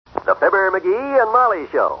The Fibber, McGee, and Molly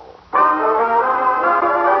Show.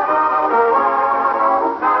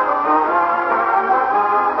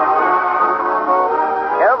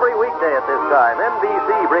 Every weekday at this time,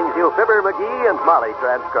 NBC brings you Fibber, McGee, and Molly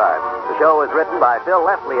transcribed. The show is written by Phil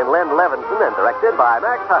Leslie and Len Levinson and directed by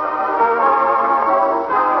Max Hutton.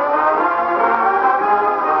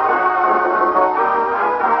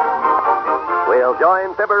 We'll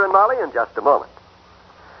join Fibber and Molly in just a moment.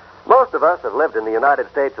 Most of us have lived in the United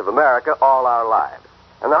States of America all our lives.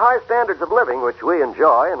 And the high standards of living which we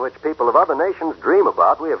enjoy and which people of other nations dream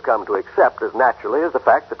about, we have come to accept as naturally as the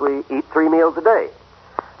fact that we eat 3 meals a day.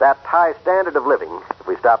 That high standard of living, if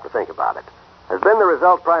we stop to think about it, has been the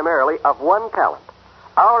result primarily of one talent,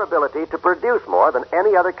 our ability to produce more than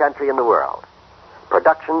any other country in the world.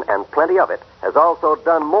 Production, and plenty of it, has also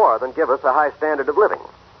done more than give us a high standard of living.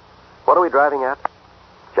 What are we driving at?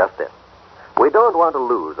 Just this. We don't want to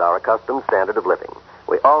lose our accustomed standard of living.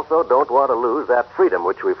 We also don't want to lose that freedom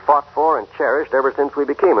which we've fought for and cherished ever since we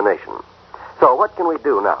became a nation. So what can we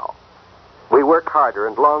do now? We work harder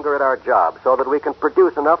and longer at our jobs so that we can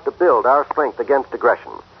produce enough to build our strength against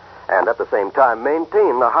aggression, and at the same time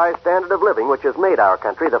maintain the high standard of living which has made our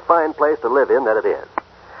country the fine place to live in that it is.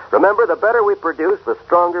 Remember, the better we produce, the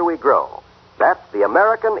stronger we grow. That's the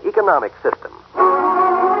American economic system.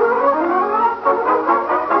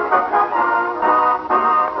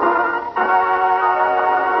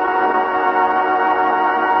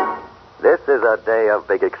 This is a day of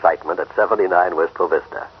big excitement at 79 Wistful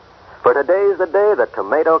Vista. For today's the day that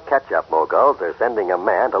tomato ketchup moguls are sending a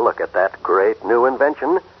man to look at that great new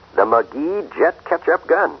invention, the McGee Jet Ketchup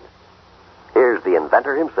Gun. Here's the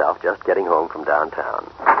inventor himself just getting home from downtown.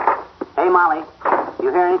 Hey, Molly,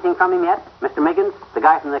 you hear anything from him yet? Mr. Miggins, the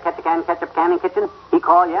guy from the ketchup canning kitchen? He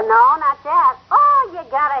called yet? No, not yet. Oh, you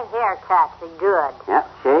got a haircut. Good. Yep,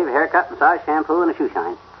 shave, haircut, massage, shampoo, and a shoe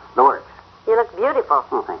shine. The works. You look beautiful.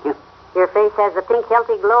 Oh, thank you. Your face has the pink,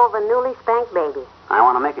 healthy glow of a newly spanked baby. I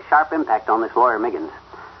want to make a sharp impact on this lawyer Miggins.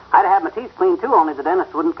 I'd have my teeth cleaned, too, only the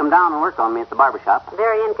dentist wouldn't come down and work on me at the barber shop.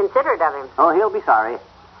 Very inconsiderate of him. Oh, he'll be sorry.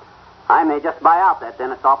 I may just buy out that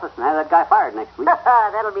dentist's office and have that guy fired next week.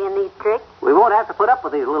 That'll be a neat trick. We won't have to put up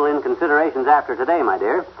with these little inconsiderations after today, my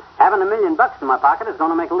dear. Having $1 million in my pocket is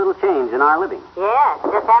going to make a little change in our living. Yes,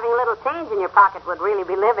 just having a little change in your pocket would really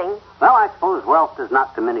be living. Well, I suppose wealth does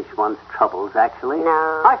not diminish one's troubles, actually.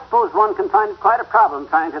 No. I suppose one can find it quite a problem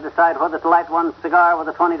trying to decide whether to light one's cigar with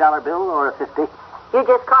a $20 bill or a 50. You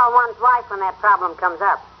just call one's wife when that problem comes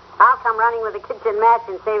up. I'll come running with a kitchen match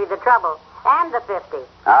and save you the trouble. And the 50.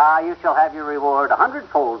 Ah, you shall have your reward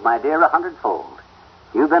 100-fold, my dear, 100-fold.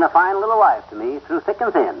 You've been a fine little wife to me through thick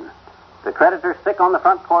and thin. The creditors thick on the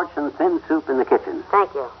front porch and thin soup in the kitchen.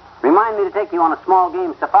 Thank you. Remind me to take you on a small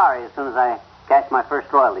game safari as soon as I cash my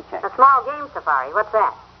first royalty check. A small game safari? What's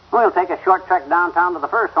that? We'll take a short trek downtown to the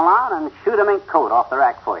fur salon and shoot a mink coat off the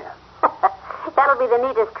rack for you. That'll be the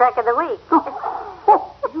neatest trek of the week.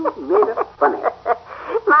 You made it funny.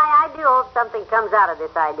 I do hope something comes out of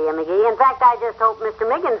this idea, McGee. In fact, I just hope Mr.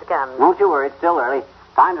 Miggins comes. Don't you worry. It's still early.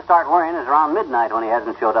 Time to start worrying is around midnight when he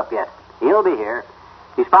hasn't showed up yet. He'll be here.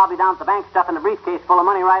 He's probably down at the bank stuffing a briefcase full of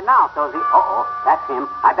money right now, so is he... Uh-oh, that's him.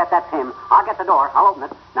 I bet that's him. I'll get the door. I'll open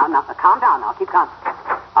it. Now, calm down now. Keep calm.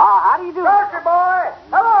 How do you do? Grocery boy!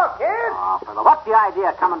 Hello, kid! What's the idea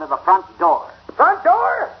of coming to the front door? Front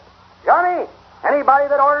door? Johnny, anybody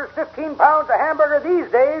that orders 15 pounds of hamburger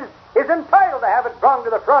these days is entitled to have it brung to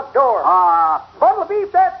the front door. Bundle of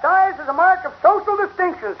beef that size is a mark of social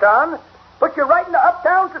distinction, son. Put you right into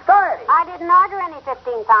uptown society. I didn't order any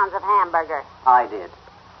 15 pounds of hamburger. I did.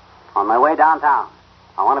 On my way downtown.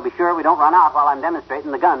 I want to be sure we don't run out while I'm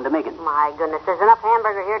demonstrating the gun to Miggins. My goodness, there's enough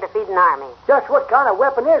hamburger here to feed an army. Just what kind of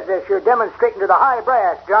weapon is this you're demonstrating to the high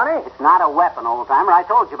brass, Johnny? It's not a weapon, old-timer. I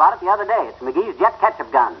told you about it the other day. It's McGee's Jet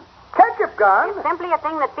Ketchup Gun. Ketchup gun? It's simply a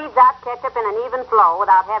thing that feeds out ketchup in an even flow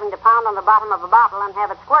without having to pound on the bottom of a bottle and have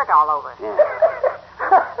it squirt all over. Yeah.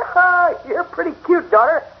 You're pretty cute,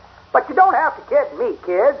 daughter. But you don't have to kid me,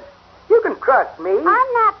 kids. You can trust me.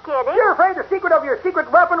 I'm not kidding. You're afraid the secret of your secret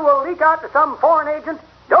weapon will leak out to some foreign agent?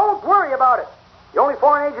 Don't worry about it. The only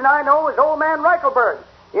foreign agent I know is old man Reichelberg,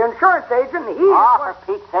 the insurance agent, and he's... For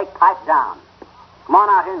Pete's sake, pipe down. Come on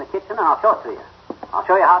out here in the kitchen and I'll show it to you. I'll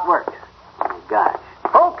show you how it works. Oh, gosh.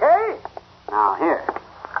 Okay. Now, here.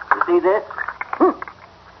 You see this?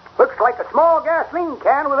 Looks like a small gasoline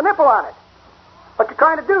can with a nipple on it. What you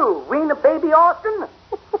trying to do, wean a baby Austin?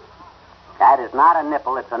 That is not a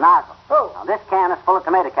nipple, it's a nozzle. Oh. Now, this can is full of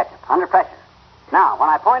tomato ketchup, under pressure. Now, when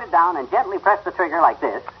I point it down and gently press the trigger like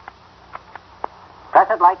this, press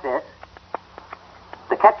it like this,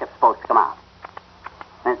 the ketchup's supposed to come out.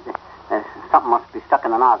 something must be stuck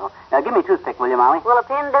in the nozzle. Give me a toothpick, will you, Molly? Will a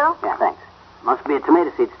pin do? Yeah, thanks. Must be a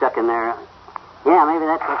tomato seed stuck in there. Yeah, maybe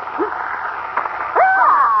that's it.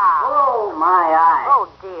 Oh, my eye. Oh,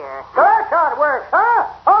 dear. So that's how it works, huh?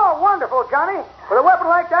 Oh, wonderful, Johnny. With a weapon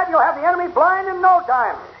like that, you'll have the enemy blind in no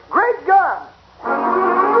time. Great gun.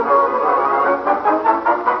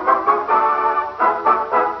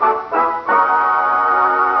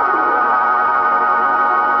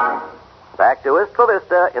 Back to Wistful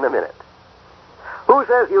Vista in a minute. Who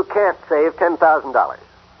says you can't save $10,000?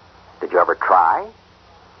 Did you ever try?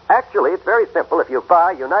 Actually, it's very simple if you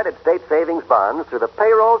buy United States savings bonds through the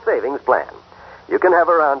payroll savings plan. You can have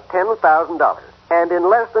around $10,000, and in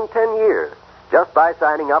less than 10 years, just by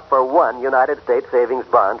signing up for one United States savings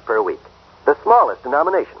bond per week, the smallest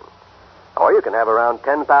denomination. Or you can have around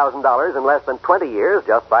 $10,000 in less than 20 years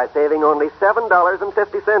just by saving only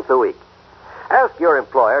 $7.50 a week. Ask your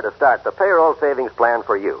employer to start the payroll savings plan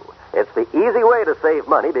for you. It's the easy way to save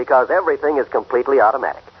money because everything is completely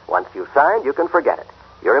automatic. Once you've signed, you can forget it.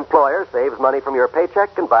 Your employer saves money from your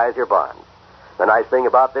paycheck and buys your bonds. The nice thing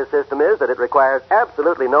about this system is that it requires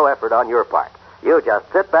absolutely no effort on your part. You just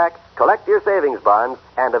sit back, collect your savings bonds,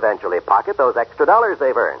 and eventually pocket those extra dollars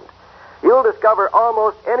they've earned. You'll discover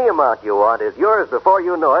almost any amount you want is yours before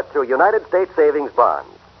you know it through United States savings bonds.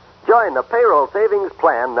 Join the payroll savings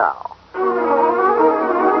plan now.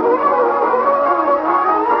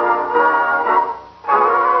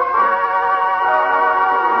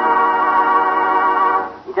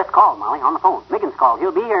 He just called, Molly, on the phone. Miggins called.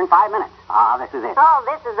 He'll be here in 5 minutes. This is it. Oh,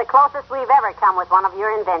 this is the closest we've ever come with one of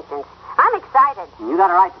your inventions. I'm excited. You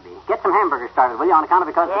got a right to be. Get some hamburgers started, will you, on account of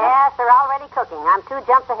because... Yes, they're already cooking. I'm 2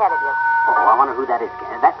 jumps ahead of you. Oh, I wonder who that is.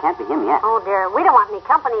 That can't be him yet. Oh, dear. We don't want any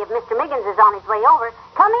company if Mr. Miggins is on his way over.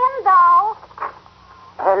 Come in, though.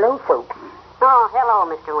 Hello, folks. Oh, hello,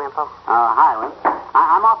 Mr. Wimple. Hi, Wimp.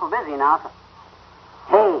 I'm awful busy now. So...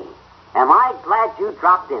 Hey, am I glad you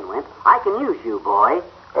dropped in, Wimp? I can use you, boy.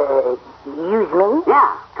 Use me?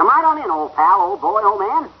 Yeah. Come right on in, old pal, old boy, old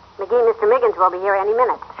man. McGee, Mr. Miggins will be here any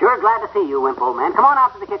minute. Sure glad to see you, Wimp, old man. Come on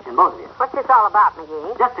out to the kitchen, both of you. What's this all about,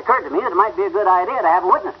 McGee? It just occurred to me that it might be a good idea to have a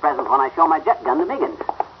witness present when I show my jet gun to Miggins,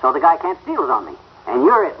 so the guy can't steal it on me. And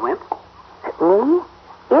you're it, Wimp. Me?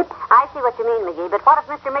 It? I see what you mean, McGee, but what if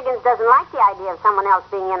Mr. Miggins doesn't like the idea of someone else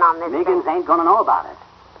being in on this Miggins thing? ain't going to know about it.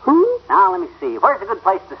 Who? Now, let me see. Where's a good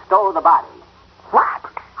place to stow the body? What?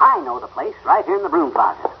 I know the place, right here in the broom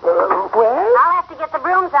closet. Where? I'll have to get the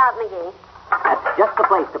brooms out, McGee. That's just the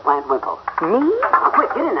place to plant Wimple. Me? Now, quick,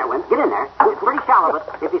 get in there, Wimp. Get in there. It's pretty shallow, but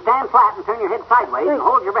if you stand flat and turn your head sideways and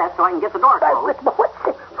hold your breath so I can get the door closed. But what's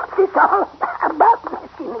this all about,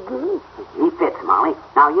 Mr. McGee? He fits, Molly.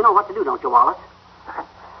 Now, you know what to do, don't you, Wallace?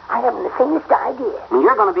 I haven't the faintest idea. Well,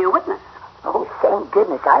 you're going to be a witness. Oh, thank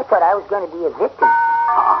goodness. I thought I was going to be a victim.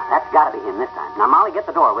 That's got to be him this time. Now, Molly, get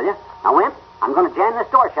the door, will you? Now, Wimp, I'm going to jam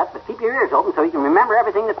this door shut, but keep your ears open so you can remember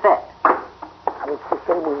everything that's said. If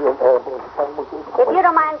you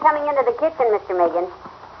don't mind coming into the kitchen, Mr. Miggins.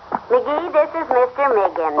 McGee, this is Mr.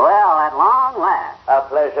 Miggins. Well, at long last. A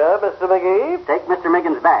pleasure, Mr. McGee. Take Mr.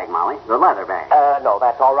 Miggins' bag, Molly. The leather bag. No,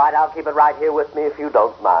 that's all right. I'll keep it right here with me if you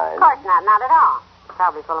don't mind. Of course not at all.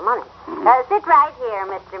 Probably full of money. Sit right here,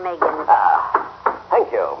 Mr. Miggins.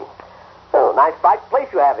 Thank you. Oh, nice bright place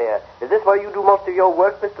you have here. Is this where you do most of your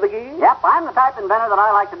work, Mr. McGee? Yep, I'm the type inventor that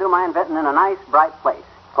I like to do my inventing in a nice, bright place,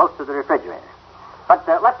 close to the refrigerator. But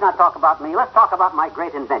let's not talk about me. Let's talk about my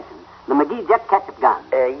great invention, the McGee Jet Ketchup gun.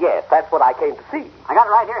 Yes, that's what I came to see. I got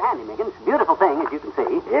it right here handy, Miggins. Beautiful thing, as you can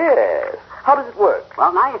see. Yes. How does it work?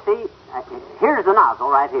 Well, now you see, here's the nozzle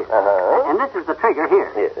right here. Uh-huh. And this is the trigger here.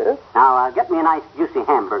 Yes. Now, get me a nice, juicy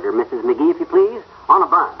hamburger, Mrs. McGee, if you please, on a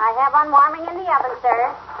bun. I have one warming in the oven,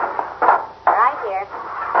 sir. Right here.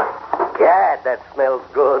 Gad, that smells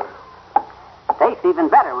good. Tastes even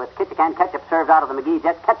better with Kitchen Can ketchup served out of the McGee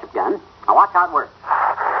Jet Ketchup gun. Now, watch how it works.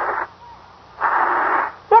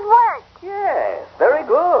 It worked. Yes, very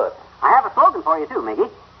good. I have a slogan for you, too, Miggy.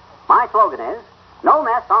 My slogan is, no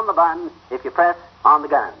mess on the bun if you press on the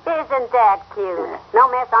gun. Isn't that cute? Yeah. No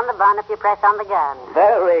mess on the bun if you press on the gun.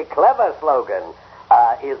 Very clever slogan.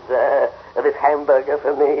 Is this hamburger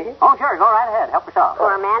for me? Oh, sure. Go right ahead. Help yourself.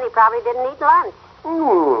 Poor man, he probably didn't eat lunch.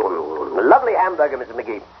 Lovely hamburger, Mr.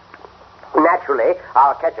 McGee. Naturally,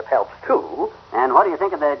 our ketchup helps, too. And what do you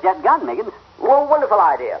think of the jet gun, Miggins? Oh, wonderful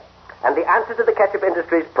idea. And the answer to the ketchup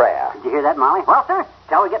industry's prayer. Did you hear that, Molly? Well, sir,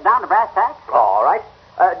 shall we get down to brass tacks? All right.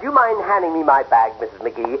 Do you mind handing me my bag, Mrs.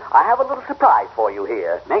 McGee? I have a little surprise for you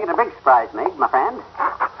here. Make it a big surprise, Mig, my friend.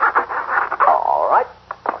 All right.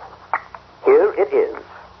 Here it is.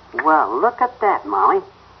 Well, look at that, Molly.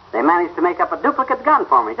 They managed to make up a duplicate gun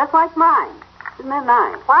for me, just like mine. Isn't that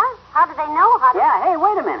nice? What? How do they know how to... Yeah, hey,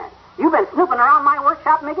 wait a minute. You've been snooping around my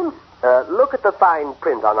workshop, Miggins? Look at the fine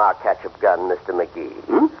print on our ketchup gun, Mr.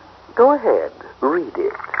 McGee. Go ahead. Read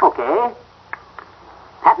it. Okay.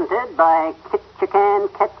 Patented by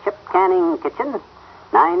Ketchup Ketchup Canning Kitchen,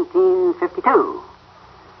 1952.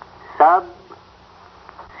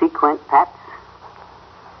 Subsequent Pats,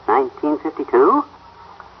 1952.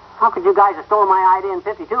 How could you guys have stolen my idea in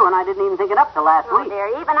 52 and I didn't even think it up till last week? Dear,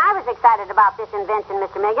 even I was excited about this invention,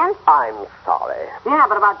 Mr. Miggins. I'm sorry. Yeah,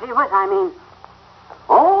 but about gee whiz, I mean...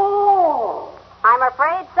 Oh! I'm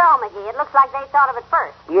afraid so, McGee. It looks like they thought of it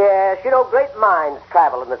first. Yes, you know, great minds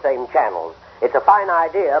travel in the same channels. It's a fine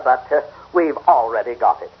idea, but we've already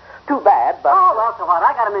got it. Too bad, but... Oh, well, so what?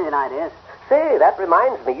 I got a million ideas. Say, that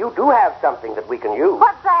reminds me, you do have something that we can use.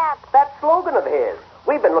 What's that? That slogan of his.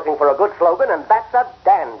 We've been looking for a good slogan, and that's a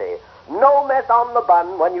dandy. No mess on the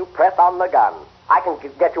bun when you press on the gun. I can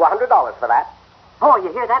get you $100 for that. Oh,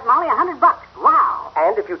 you hear that, Molly? $100. Wow.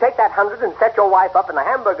 And if you take that 100 and set your wife up in the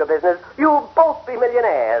hamburger business, you'll both be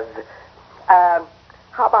millionaires. How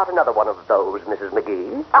about another one of those, Mrs.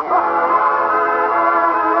 McGee?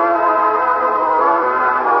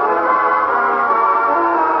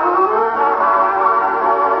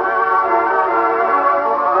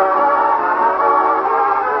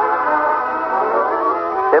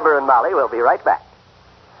 Fibber and Molly will be right back.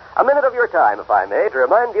 A minute of your time, if I may, to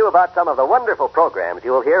remind you about some of the wonderful programs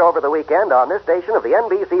you will hear over the weekend on this station of the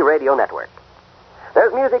NBC Radio Network.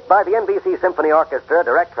 There's music by the NBC Symphony Orchestra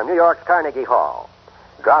direct from New York's Carnegie Hall.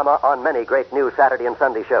 Drama on many great new Saturday and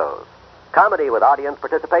Sunday shows. Comedy with audience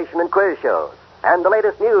participation in quiz shows. And the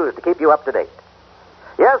latest news to keep you up to date.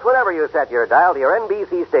 Yes, whenever you set your dial to your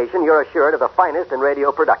NBC station, you're assured of the finest in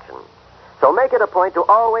radio production. So make it a point to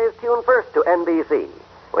always tune first to NBC.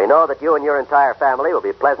 We know that you and your entire family will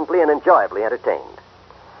be pleasantly and enjoyably entertained.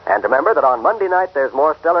 And remember that on Monday night, there's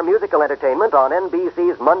more stellar musical entertainment on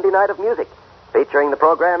NBC's Monday Night of Music, featuring the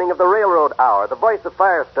programming of the Railroad Hour, the Voice of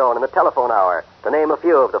Firestone, and the Telephone Hour, to name a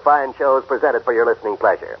few of the fine shows presented for your listening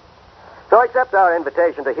pleasure. So accept our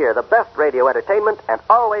invitation to hear the best radio entertainment and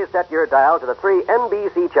always set your dial to the 3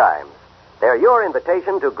 NBC chimes. They're your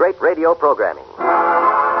invitation to great radio programming.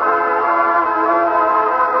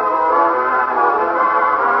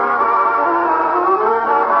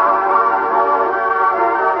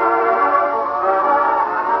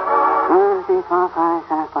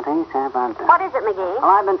 What is it, McGee?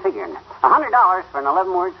 Well, I've been figuring. $100 for an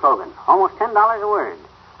 11-word slogan. Almost $10 a word.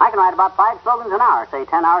 I can write about 5 slogans an hour, say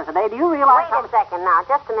 10 hours a day. Do you realize Wait a second now,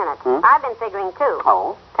 just a minute. I've been figuring, too.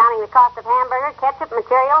 Oh? Counting the cost of hamburger, ketchup,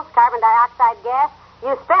 materials, carbon dioxide gas.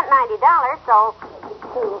 You spent $90, so...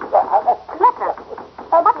 Listen.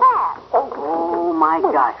 What's that? Oh, my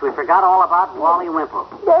gosh. We forgot all about Wally Wimple.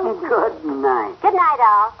 Good night. Good night,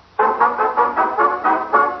 all.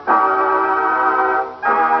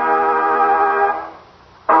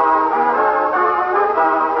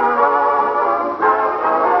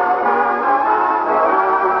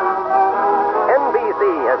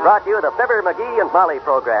 Brought you the Fibber, McGee, and Molly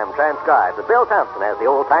program, transcribed with Bill Thompson as the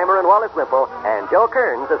old-timer and Wallace Wimple, and Joe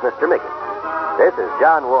Kearns as Mr. Miggins. This is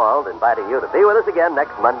John Wald inviting you to be with us again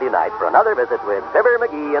next Monday night for another visit with Fibber,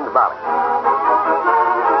 McGee, and Molly.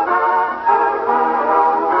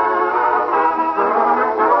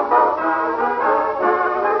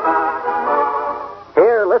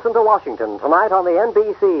 Here, listen to Washington tonight on the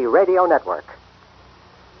NBC Radio Network.